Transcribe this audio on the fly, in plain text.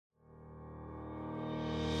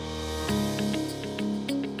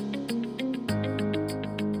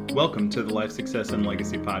Welcome to the Life Success and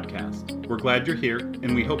Legacy Podcast. We're glad you're here,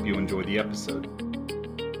 and we hope you enjoy the episode.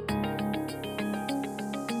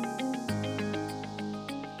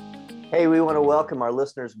 Hey, we want to welcome our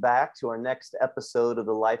listeners back to our next episode of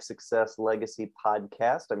the Life Success Legacy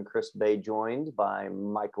Podcast. I'm Chris Bay, joined by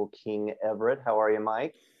Michael King Everett. How are you,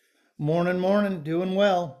 Mike? Morning. Doing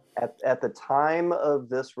well. At the time of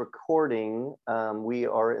this recording, we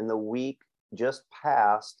are in the week just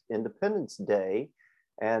past Independence Day.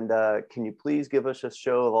 And can you please give us a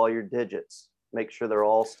show of all your digits? Make sure they're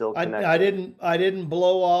all still connected. I didn't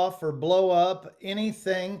blow off or blow up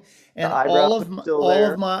anything, and all of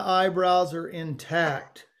my eyebrows are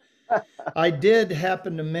intact. I did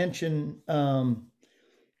happen to mention a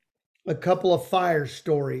couple of fire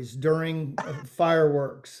stories during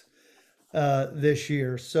fireworks this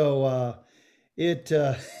year, so it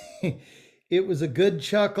it was a good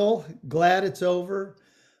chuckle. Glad it's over.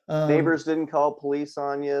 Neighbors didn't call police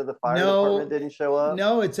on you. The fire department didn't show up.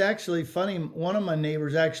 No, it's actually funny. One of my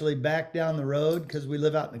neighbors actually backed down the road because we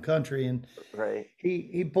live out in the country, and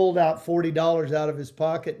he pulled out $40 out of his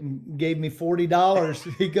pocket and gave me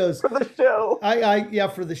 $40. He goes, for the show.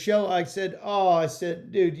 For the show. I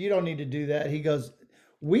said, dude, you don't need to do that. He goes,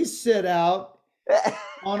 we sit out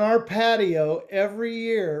on our patio every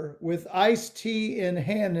year with iced tea in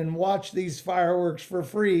hand and watch these fireworks for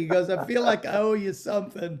free. He goes, I feel like I owe you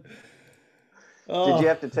something. Did you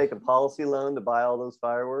have to take a policy loan to buy all those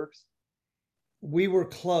fireworks? We were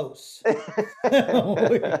close.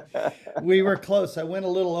 we were close. I went a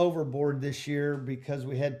little overboard this year because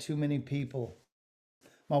we had too many people.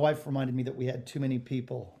 My wife reminded me that we had too many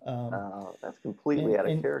people. That's completely out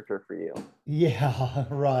of character for you. Yeah,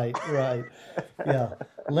 right. Yeah.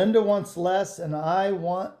 Linda wants less and I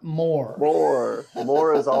want more.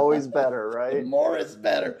 More is always better, right? More is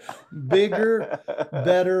better. Bigger,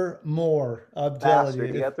 better, more. I'm telling you.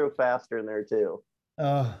 You got to throw faster in there too.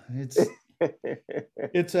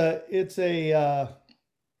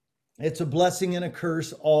 It's a blessing and a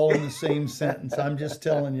curse all in the same sentence. I'm just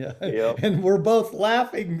telling you. Yep. And we're both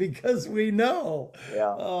laughing because we know.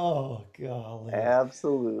 Yeah. Oh, golly.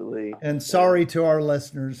 Absolutely. And sorry to our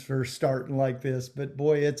listeners for starting like this, but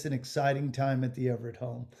boy, it's an exciting time at the Everett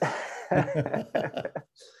home.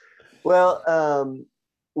 Well,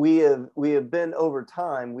 we have been over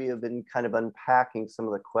time. We have been kind of unpacking some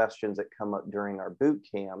of the questions that come up during our boot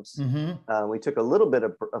camps. Mm-hmm. We took a little bit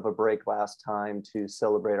of a break last time to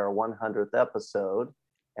celebrate our 100th episode,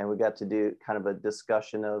 and we got to do kind of a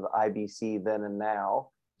discussion of IBC then and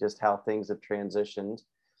now, just how things have transitioned.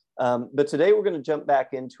 But today we're going to jump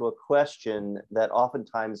back into a question that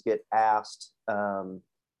oftentimes get asked in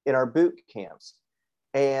our boot camps,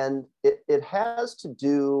 and it has to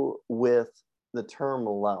do with the term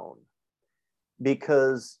loan,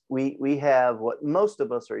 because we have what most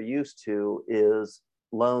of us are used to is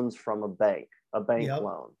loans from a bank Yep.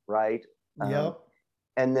 loan, right? Yep.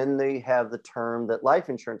 And then they have the term that life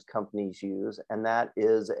insurance companies use, and that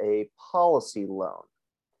is a policy loan.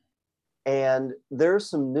 And there's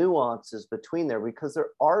some nuances between there because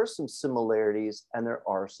there are some similarities and there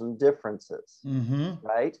are some differences, Mm-hmm.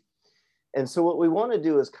 right? And so what we want to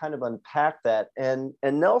do is kind of unpack that. And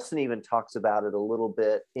Nelson even talks about it a little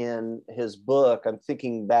bit in his book. I'm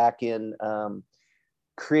thinking back in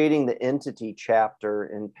Creating the Entity chapter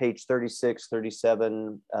in page 36,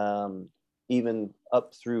 37, even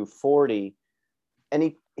up through 40.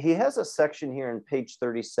 And he has a section here in page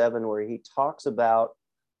 37 where he talks about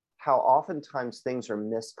how oftentimes things are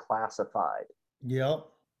misclassified. Yep.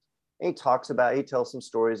 He tells some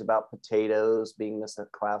stories about potatoes being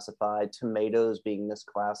misclassified, tomatoes being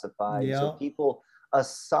misclassified. Yeah. So people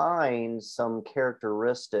assign some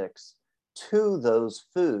characteristics to those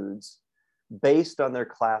foods based on their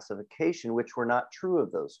classification, which were not true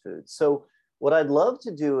of those foods. So what I'd love to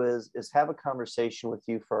do is have a conversation with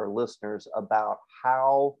you for our listeners about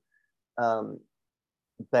how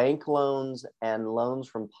bank loans and loans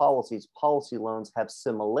from policy loans have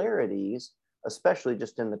similarities, especially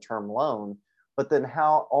just in the term loan, but then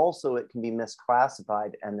how also it can be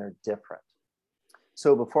misclassified and they're different.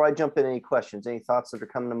 So before I jump in, any questions, any thoughts that are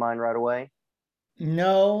coming to mind right away?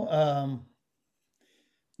 No,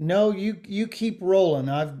 you keep rolling.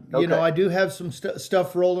 I do have some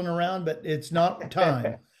stuff rolling around, but it's not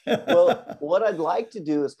time. Well, what I'd like to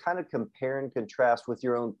do is kind of compare and contrast with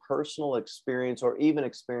your own personal experience or even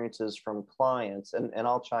experiences from clients, and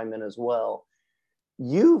I'll chime in as well.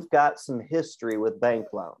 You've got some history with bank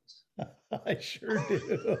loans. I sure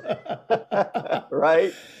do.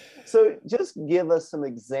 Right? So just give us some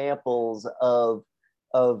examples of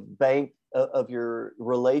your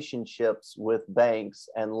relationships with banks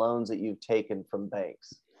and loans that you've taken from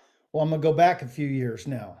banks. Well, I'm gonna go back a few years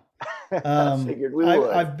now. I figured we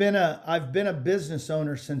would. I've been a business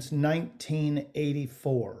owner since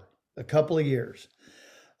 1984, a couple of years.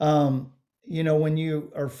 When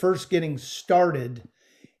you are first getting started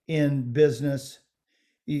in business,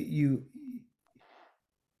 you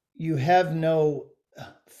have no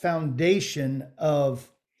foundation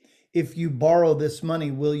of, if you borrow this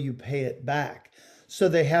money, will you pay it back? So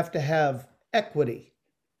they have to have equity.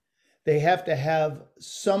 They have to have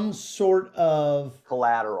some sort of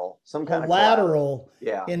collateral, some kind of collateral,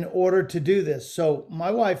 yeah, in order to do this. So my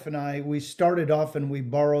wife and I, we started off and we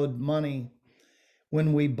borrowed money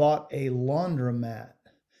when we bought a laundromat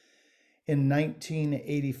in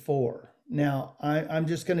 1984. Now, I'm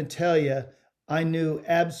just going to tell you, I knew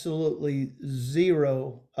absolutely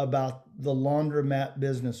zero about the laundromat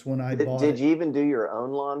business when I bought it. Did you even do your own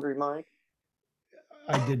laundry, Mike?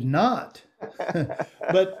 I did not.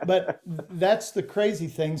 but that's the crazy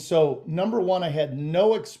thing. So number one, I had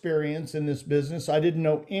no experience in this business. I didn't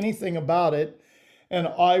know anything about it. And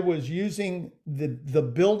I was using the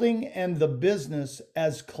building and the business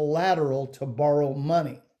as collateral to borrow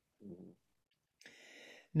money.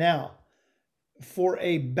 Now, for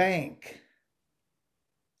a bank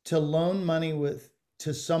to loan money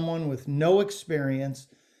to someone with no experience,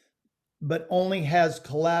 but only has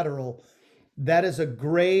collateral, that is a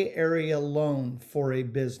gray area loan for a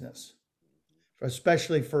business,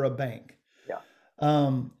 especially for a bank. Yeah.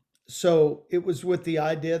 So it was with the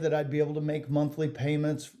idea that I'd be able to make monthly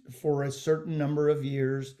payments for a certain number of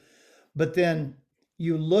years. But then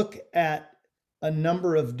you look at a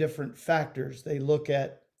number of different factors. They look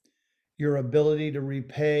at your ability to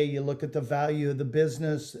repay. You look at the value of the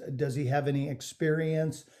business. Does he have any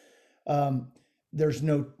experience? There's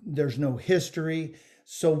no history.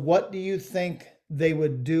 So what do you think they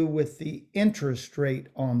would do with the interest rate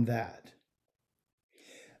on that?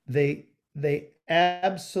 They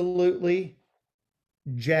absolutely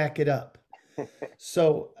jack it up.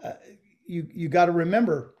 So you got to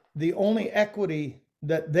remember, the only equity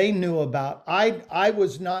that they knew about, I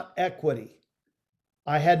was not equity.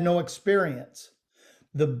 I had no experience.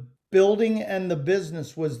 The building and the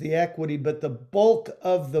business was the equity, but the bulk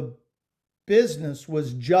of the business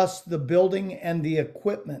was just the building and the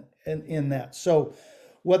equipment in that. So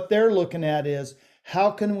what they're looking at is, how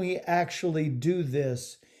can we actually do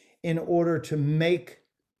this in order to make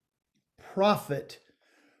profit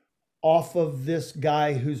off of this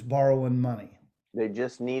guy who's borrowing money? They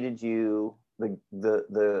just needed you,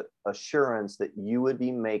 the assurance that you would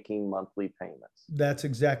be making monthly payments. That's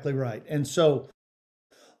exactly right. And so,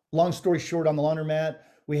 long story short, on the laundromat,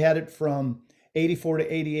 we had it from 84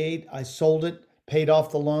 to 88. I sold it, paid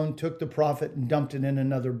off the loan, took the profit, and dumped it in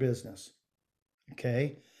another business.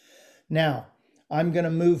 Okay. Now, I'm going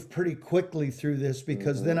to move pretty quickly through this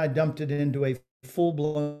because then I dumped it into a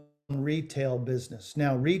full-blown retail business.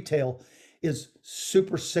 Now, retail is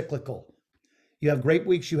super cyclical. You have great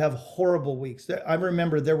weeks, you have horrible weeks. I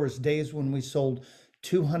remember there was days when we sold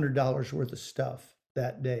 $200 worth of stuff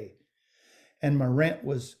that day, and my rent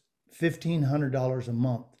was $1,500 a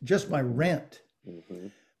month, just my rent.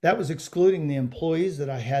 That was excluding the employees that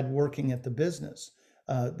I had working at the business,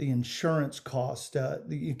 the insurance cost,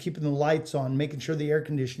 keeping the lights on, making sure the air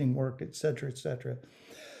conditioning worked, et cetera, et cetera.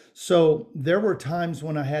 So there were times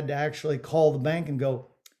when I had to actually call the bank and go,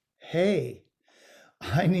 hey,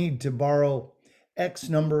 I need to borrow X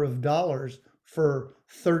number of dollars for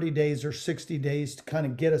 30 days or 60 days to kind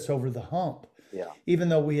of get us over the hump. Yeah. Even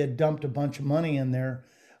though we had dumped a bunch of money in there.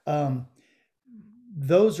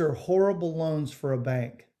 Those are horrible loans for a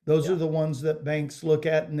bank. Those are the ones that banks look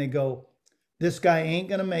at and they go, this guy ain't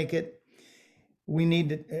going to make it. We need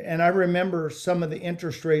to, and I remember some of the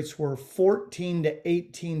interest rates were 14 to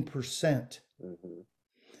 18%.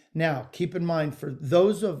 Now, keep in mind, for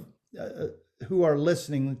those of who are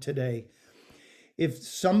listening today, if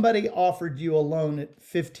somebody offered you a loan at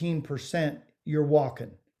 15%, you're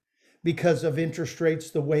walking, because of interest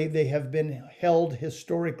rates the way they have been held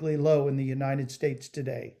historically low in the United States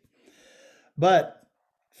today. But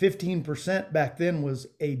 15% back then was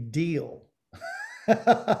a deal.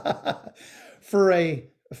 For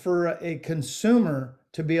a consumer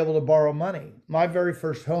to be able to borrow money. My very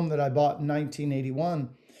first home that I bought in 1981,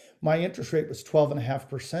 my interest rate was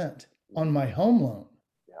 12.5% on my home loan.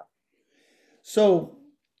 Yeah. So,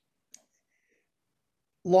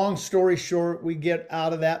 long story short, we get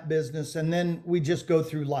out of that business and then we just go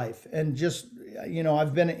through life. And just,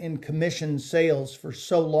 I've been in commission sales for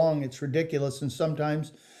so long, it's ridiculous. And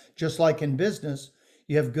sometimes, just like in business,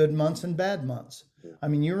 You have good months and bad months. Yeah. I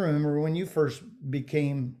mean, you remember when you first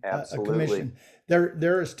became a commission,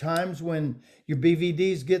 there is times when your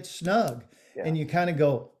BVDs get snug and you kind of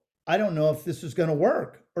go, I don't know if this is going to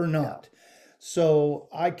work or not. Yeah. So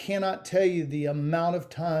I cannot tell you the amount of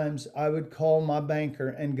times I would call my banker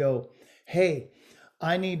and go, hey,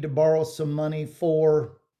 I need to borrow some money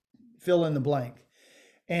for fill in the blank.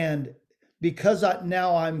 And because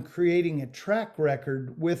now I'm creating a track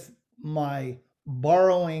record with my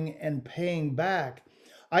borrowing and paying back,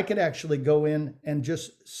 I could actually go in and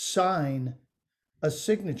just sign a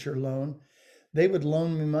signature loan. They would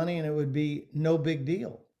loan me money and it would be no big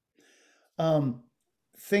deal.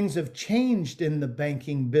 Things have changed in the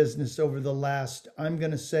banking business over the last, I'm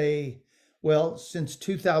going to say, well, since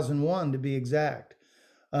 2001 to be exact.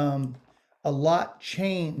 A lot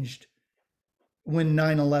changed when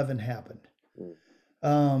 9/11 happened.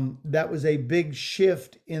 That was a big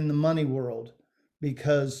shift in the money world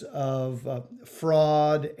because of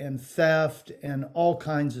fraud and theft and all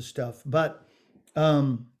kinds of stuff. But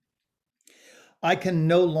I can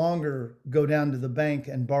no longer go down to the bank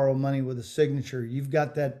and borrow money with a signature. You've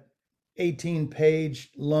got that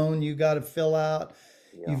 18-page loan you got to fill out.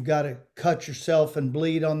 Yeah. You've got to cut yourself and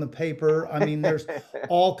bleed on the paper. I mean, there's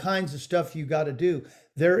all kinds of stuff you got to do.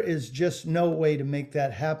 There is just no way to make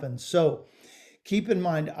that happen. So keep in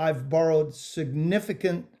mind, I've borrowed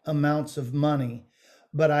significant amounts of money,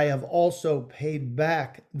 but I have also paid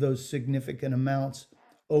back those significant amounts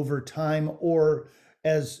over time, or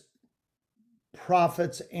as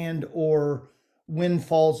profits and or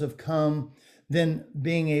windfalls have come, then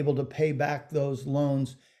being able to pay back those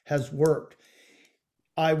loans has worked.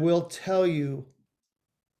 I will tell you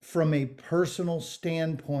from a personal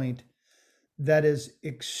standpoint, that is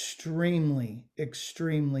extremely,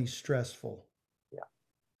 extremely stressful. Yeah.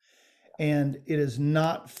 And it is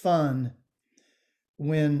not fun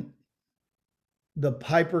when the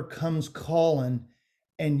piper comes calling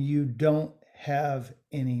and you don't have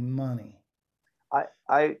any money.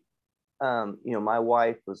 My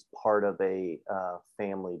wife was part of a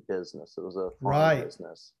family business. It was a farm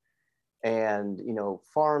business. And,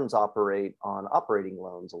 farms operate on operating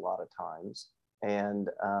loans a lot of times. And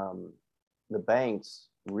the banks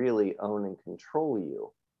really own and control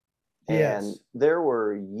you. Yes. And there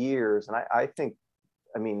were years, and I think,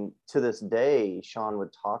 to this day, Sean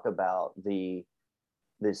would talk about the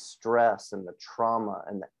stress and the trauma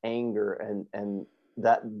and the anger and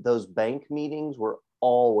that those bank meetings were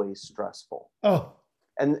always stressful. Oh.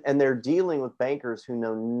 And they're dealing with bankers who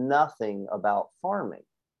know nothing about farming,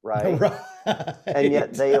 right? Right. And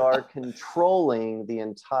yet they are controlling the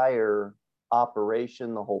entire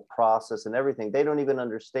operation, the whole process and everything. They don't even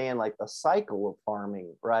understand like the cycle of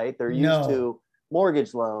farming, right? They're used to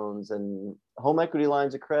mortgage loans and home equity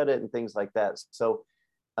lines of credit and things like that. So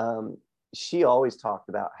she always talked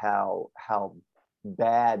about how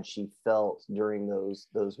bad she felt during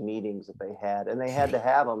those meetings that they had, and they had to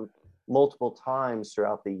have them multiple times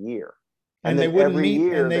throughout the year. And they wouldn't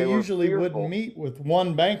meet, and they usually wouldn't meet with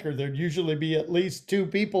one banker. There'd usually be at least two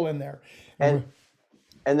people in there.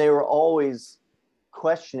 And they were always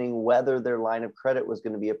questioning whether their line of credit was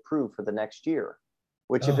going to be approved for the next year,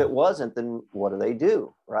 which if it wasn't, then what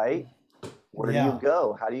do, right? Where do you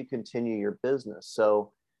go? How do you continue your business?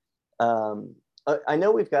 So I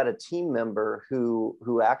know we've got a team member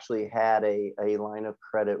who actually had a line of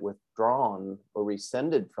credit withdrawn or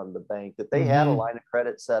rescinded from the bank, that they had a line of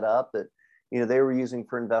credit set up that, they were using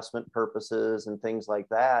for investment purposes and things like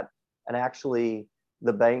that. And actually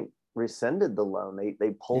the bank rescinded the loan.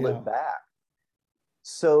 They pulled it back.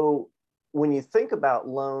 So when you think about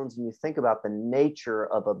loans and you think about the nature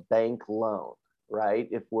of a bank loan, right?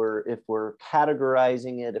 If we're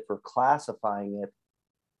categorizing it, if we're classifying it,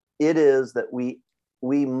 it is that we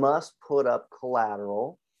must put up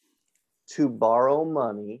collateral to borrow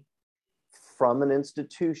money from an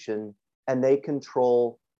institution, and they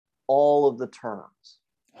control all of the terms.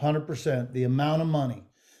 100%, the amount of money,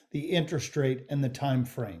 the interest rate, and the time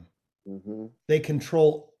frame. Mm-hmm. They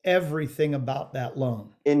control everything about that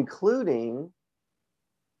loan. Including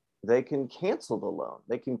they can cancel the loan.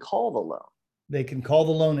 They can call the loan. They can call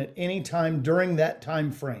the loan at any time during that time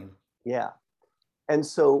frame. Yeah. And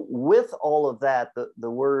so with all of that, the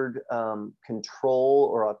word control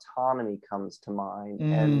or autonomy comes to mind.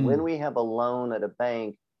 And when we have a loan at a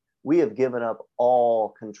bank, we have given up all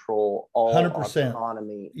control, all 100%.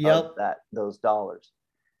 Autonomy of those dollars.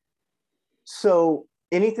 So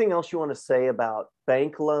anything else you want to say about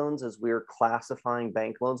bank loans as we're classifying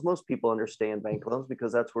bank loans? Most people understand bank loans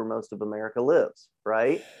because that's where most of America lives,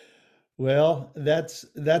 right? Well, that's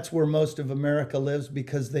where most of America lives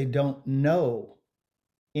because they don't know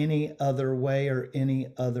any other way or any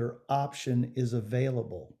other option is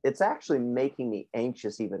available. It's actually making me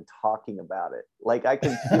anxious even talking about it. Like I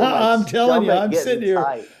can feel I'm telling you, I'm sitting here.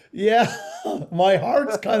 tight. Yeah, my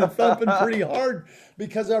heart's kind of thumping pretty hard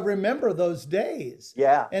because I remember those days.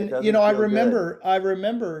 Yeah. And I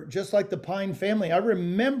remember just like the Pine family, I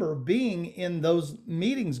remember being in those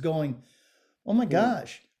meetings going, oh my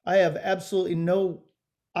gosh, I have absolutely no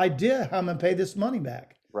idea how I'm going to pay this money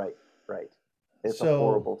back. Right. It's a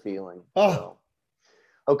horrible feeling. Oh.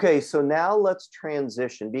 Okay, so now let's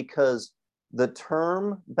transition because the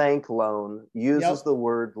term bank loan uses the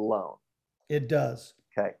word loan. It does.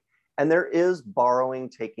 Okay. And there is borrowing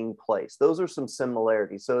taking place. Those are some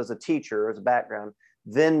similarities. So as a teacher, as a background,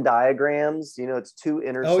 Venn diagrams, it's two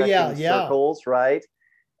intersecting circles, right?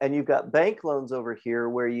 And you've got bank loans over here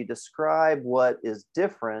where you describe what is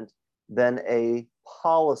different than a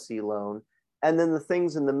policy loan. And then the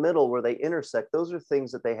things in the middle where they intersect, those are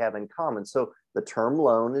things that they have in common. So the term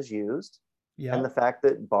loan is used, and the fact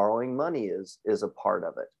that borrowing money is a part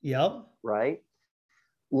of it. Yep. Right?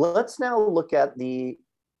 Let's now look at the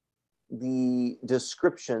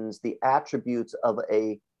descriptions, the attributes of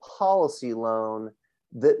a policy loan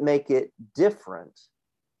that make it different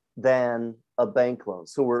than a bank loan.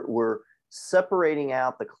 So we're separating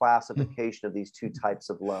out the classification of these two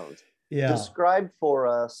types of loans. Yeah. Describe for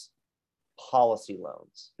us policy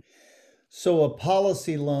loans. So a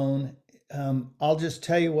policy loan, I'll just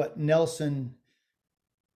tell you what Nelson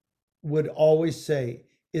would always say,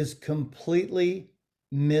 is completely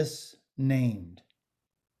misnamed.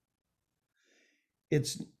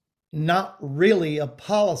 It's not really a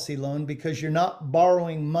policy loan because you're not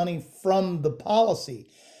borrowing money from the policy.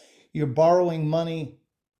 You're borrowing money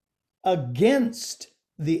against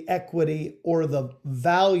the equity or the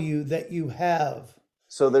value that you have.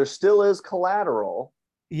 So there still is collateral.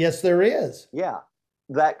 Yes, there is. Yeah.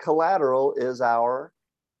 That collateral is our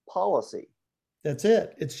policy. That's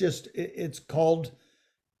it. It's called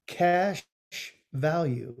cash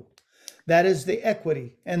value. That is the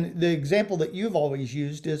equity. And the example that you've always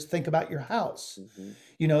used is think about your house.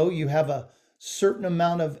 Mm-hmm. You have a certain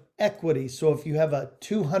amount of equity. So if you have a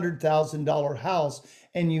 $200,000 house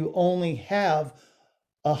and you only have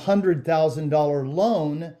a $100,000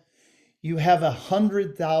 loan, you have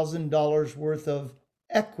 $100,000 worth of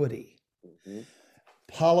equity. Mm-hmm.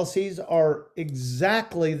 Policies are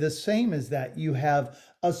exactly the same as that. You have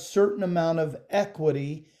a certain amount of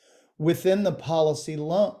equity within the policy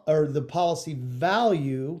loan or the policy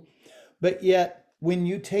value, but yet when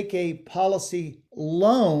you take a policy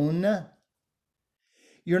loan,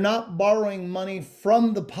 you're not borrowing money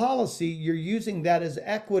from the policy, you're using that as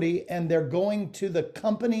equity, and they're going to the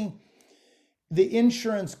company, the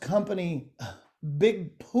insurance company,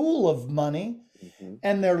 big pool of money,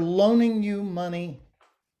 and they're loaning you money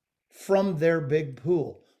from their big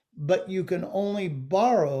pool. But you can only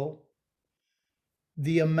borrow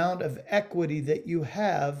the amount of equity that you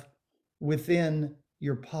have within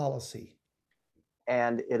your policy.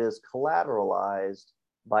 And it is collateralized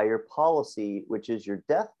by your policy, which is your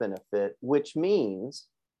death benefit, which means,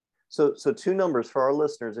 so two numbers for our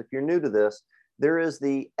listeners, if you're new to this, there is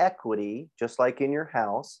the equity, just like in your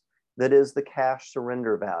house, that is the cash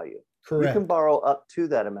surrender value. Correct. You can borrow up to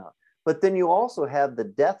that amount. But then you also have the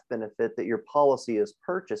death benefit that your policy is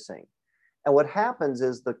purchasing. And what happens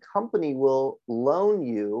is the company will loan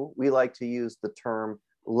you, we like to use the term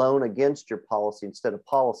loan against your policy instead of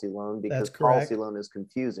policy loan because policy loan is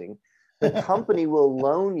confusing. The company will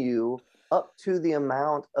loan you up to the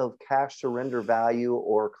amount of cash surrender value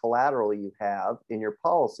or collateral you have in your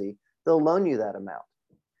policy. They'll loan you that amount.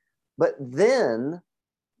 But then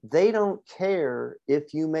they don't care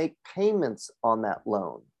if you make payments on that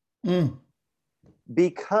loan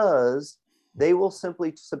because they will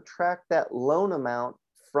simply subtract that loan amount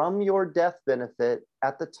from your death benefit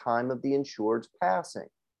at the time of the insured's passing.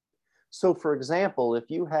 So for example, if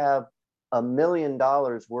you have $1 million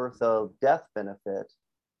worth of death benefit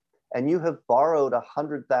and you have borrowed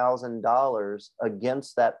 $100,000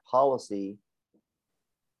 against that policy,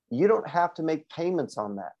 you don't have to make payments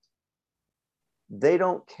on that. They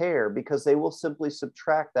don't care because they will simply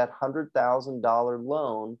subtract that $100,000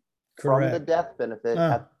 loan from the death benefit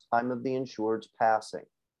at the time of the insured's passing.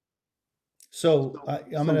 So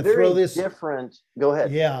I'm going to throw this different. Go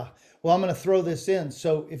ahead. Yeah. Well, I'm going to throw this in.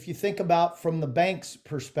 So if you think about from the bank's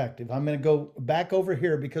perspective, I'm going to go back over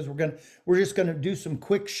here because we're just going to do some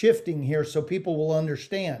quick shifting here so people will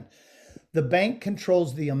understand. The bank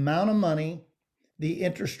controls the amount of money, the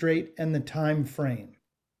interest rate, and the time frame.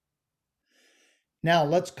 Now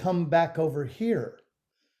let's come back over here.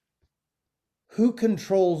 Who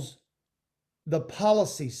controls the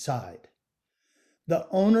policy side. The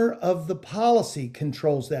owner of the policy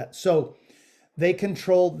controls that. So they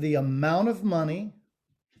control the amount of money,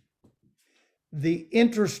 the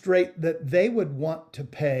interest rate that they would want to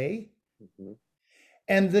pay,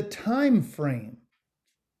 and the time frame.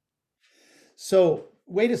 So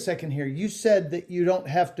wait a second here. You said that you don't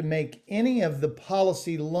have to make any of the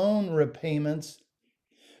policy loan repayments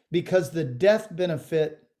because the death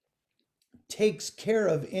benefit takes care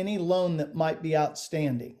of any loan that might be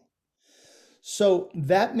outstanding. So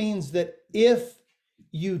that means that if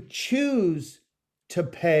you choose to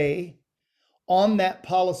pay on that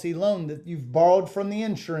policy loan that you've borrowed from the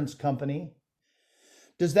insurance company,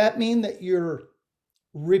 does that mean that you're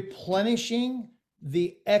replenishing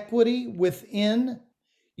the equity within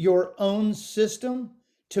your own system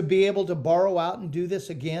to be able to borrow out and do this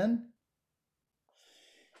again?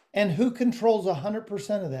 And who controls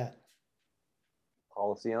 100% of that?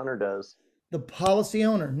 Policy owner does. The policy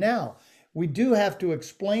owner. Now, we do have to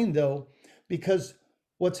explain though, because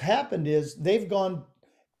what's happened is they've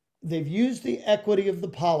used the equity of the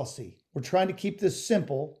policy. We're trying to keep this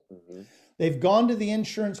simple. They've gone to the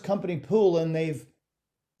insurance company pool and they've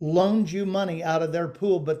loaned you money out of their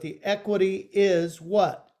pool, but the equity is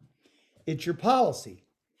what? It's your policy.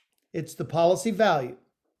 It's the policy value.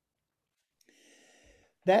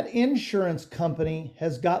 That insurance company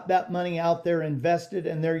has got that money out there invested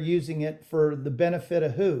and they're using it for the benefit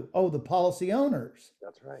of who? Oh, the policy owners.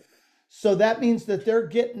 That's right. So that means that they're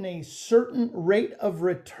getting a certain rate of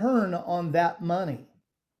return on that money.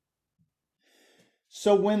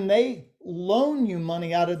 So when they loan you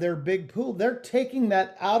money out of their big pool, they're taking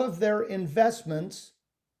that out of their investments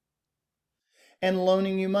and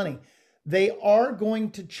loaning you money. They are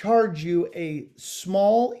going to charge you a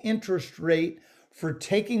small interest rate for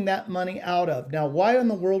taking that money out of. Now, why in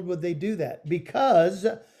the world would they do that? Because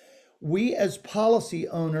we as policy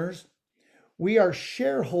owners, we are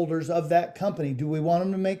shareholders of that company. Do we want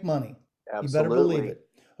them to make money? Absolutely. You better believe it.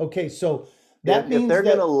 Okay, so that means if they're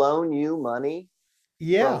going to loan you money,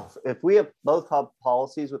 yeah. If we both have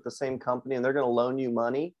policies with the same company and they're going to loan you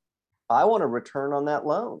money, I want a return on that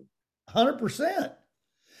loan. 100%.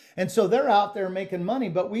 And so they're out there making money,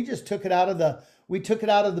 but we just took it out of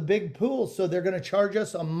the big pool. So they're going to charge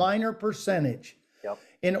us a minor percentage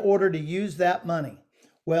in order to use that money.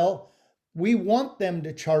 Well, we want them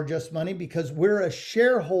to charge us money because we're a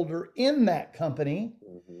shareholder in that company.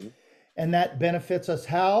 And that benefits us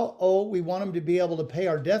how? Oh, we want them to be able to pay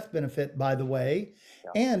our death benefit, by the way.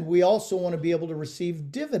 And we also want to be able to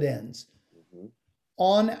receive dividends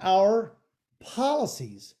on our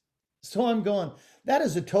policies. So I'm going, that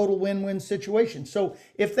is a total win-win situation. So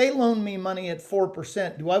if they loan me money at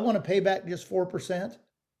 4%, do I want to pay back just 4%?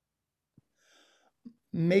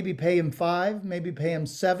 Maybe pay him 5, maybe pay him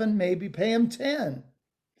 7, maybe pay him 10.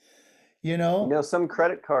 You know, some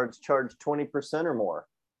credit cards charge 20% or more.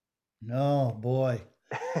 No, boy.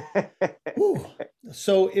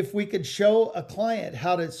 So if we could show a client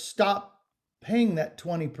how to stop paying that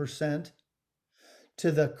 20%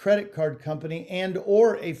 to the credit card company and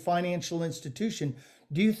or a financial institution,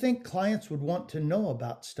 do you think clients would want to know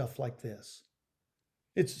about stuff like this?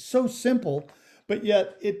 It's so simple, but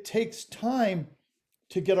yet it takes time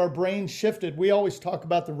to get our brains shifted. We always talk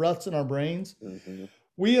about the ruts in our brains.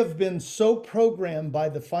 We have been so programmed by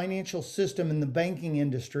the financial system and the banking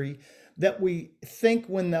industry that we think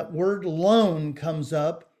when that word loan comes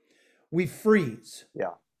up, we freeze.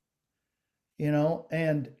 Yeah. You know,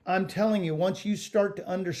 and I'm telling you, once you start to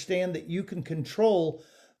understand that you can control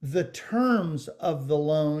the terms of the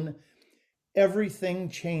loan, everything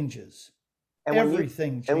changes.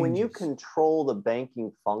 Everything changes. And when you control the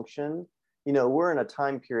banking function, you know, we're in a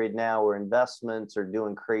time period now where investments are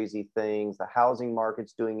doing crazy things. The housing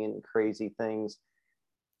market's doing crazy things.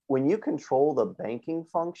 When you control the banking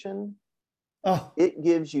function, it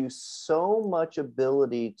gives you so much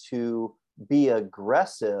ability to be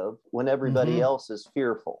aggressive when everybody else is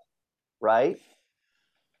fearful, right?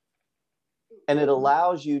 And it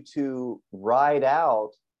allows you to ride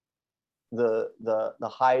out the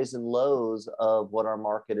highs and lows of what our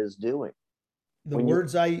market is doing. The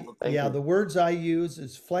words I use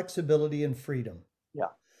is flexibility and freedom. Yeah.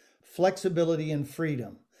 Flexibility and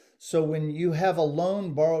freedom. So when you have a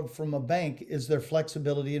loan borrowed from a bank, is there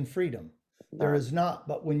flexibility and freedom? There is not.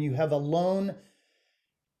 But when you have a loan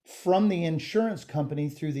from the insurance company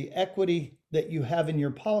through the equity that you have in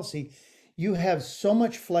your policy, you have so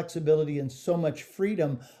much flexibility and so much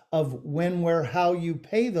freedom of when, where, how you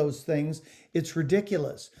pay those things. It's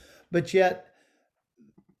ridiculous. But yet,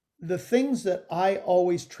 the things that I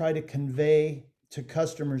always try to convey to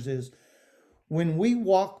customers is When we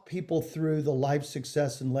walk people through the life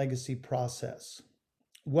success and legacy process,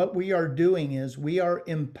 what we are doing is we are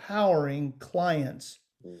empowering clients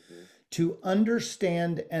to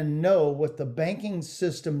understand and know what the banking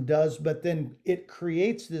system does, but then it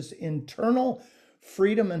creates this internal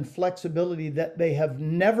freedom and flexibility that they have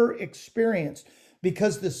never experienced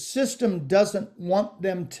because the system doesn't want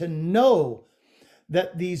them to know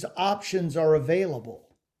that these options are available.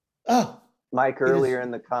 Mike, earlier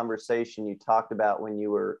in the conversation, you talked about when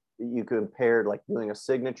you compared like doing a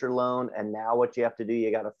signature loan, and now what you have to do,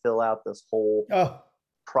 you got to fill out this whole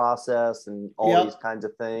process and all these kinds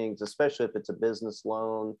of things, especially if it's a business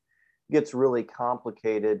loan. It gets really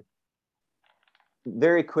complicated.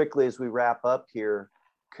 Very quickly, as we wrap up here,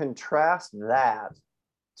 contrast that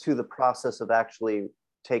to the process of actually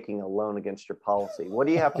taking a loan against your policy. What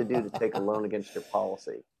do you have to do to take a loan against your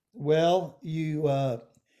policy? Well, you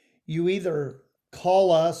either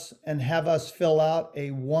call us and have us fill out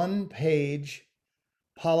a one-page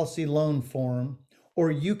policy loan form, or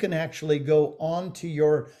you can actually go onto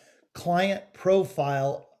your client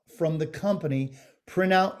profile from the company,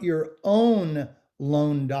 print out your own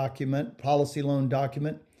loan document, policy loan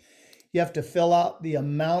document. You have to fill out the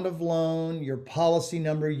amount of loan, your policy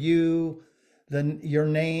number, your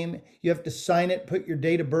name. You have to sign it, put your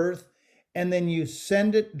date of birth, and then you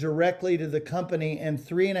send it directly to the company, and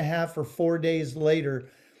 3.5 or 4 days later,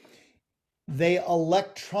 they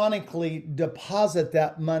electronically deposit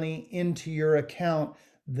that money into your account.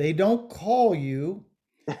 They don't call you.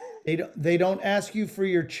 They don't ask you for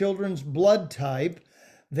your children's blood type.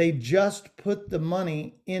 They just put the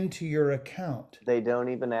money into your account. They don't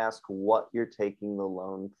even ask what you're taking the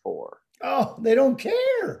loan for. Oh, they don't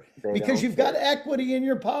care because you've got equity in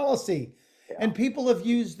your policy. Yeah. And people have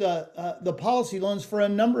used the policy loans for a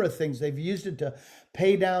number of things. They've used it to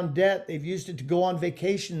pay down debt. They've used it to go on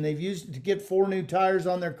vacation. They've used it to get 4 new tires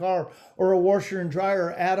on their car, or a washer and dryer,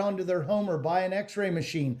 or add on to their home, or buy an x-ray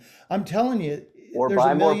machine. I'm telling you. Or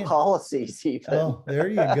buy more policies even. Oh, there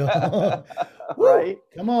you go. Right?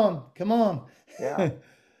 Come on. Yeah.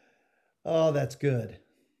 Oh, that's good.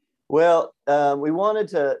 Well, we wanted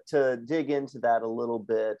to dig into that a little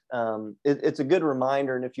bit. It's a good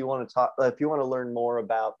reminder, and if you want to learn more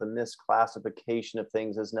about the misclassification of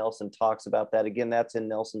things, as Nelson talks about that, again, that's in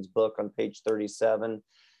Nelson's book on page 37.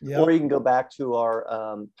 Yep. Or you can go back to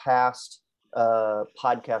our past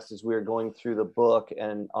podcast as we were going through the book,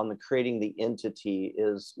 and on the creating the entity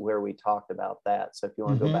is where we talked about that. So if you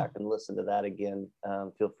want to go back and listen to that again,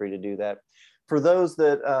 feel free to do that. For those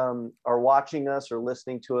that are watching us or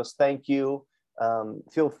listening to us, thank you.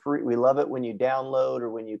 Feel free. We love it when you download or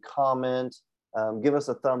when you comment. Give us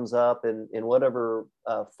a thumbs up in whatever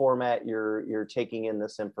format you're taking in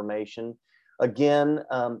this information. Again,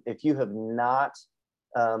 if you have not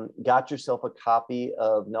got yourself a copy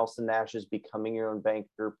of Nelson Nash's Becoming Your Own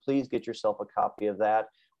Banker, please get yourself a copy of that.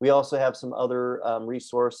 We also have some other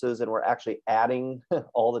resources, and we're actually adding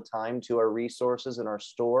all the time to our resources in our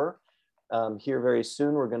store. Here very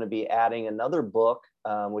soon, we're going to be adding another book,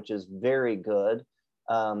 which is very good,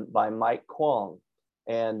 by Mike Kwong.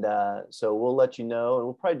 And so we'll let you know, and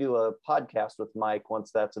we'll probably do a podcast with Mike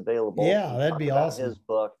once that's available. Yeah, that'd be awesome. His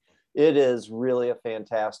book. It is really a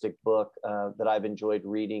fantastic book that I've enjoyed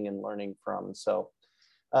reading and learning from. So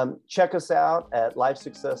check us out at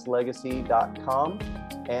lifesuccesslegacy.com,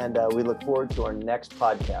 and we look forward to our next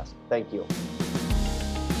podcast. Thank you.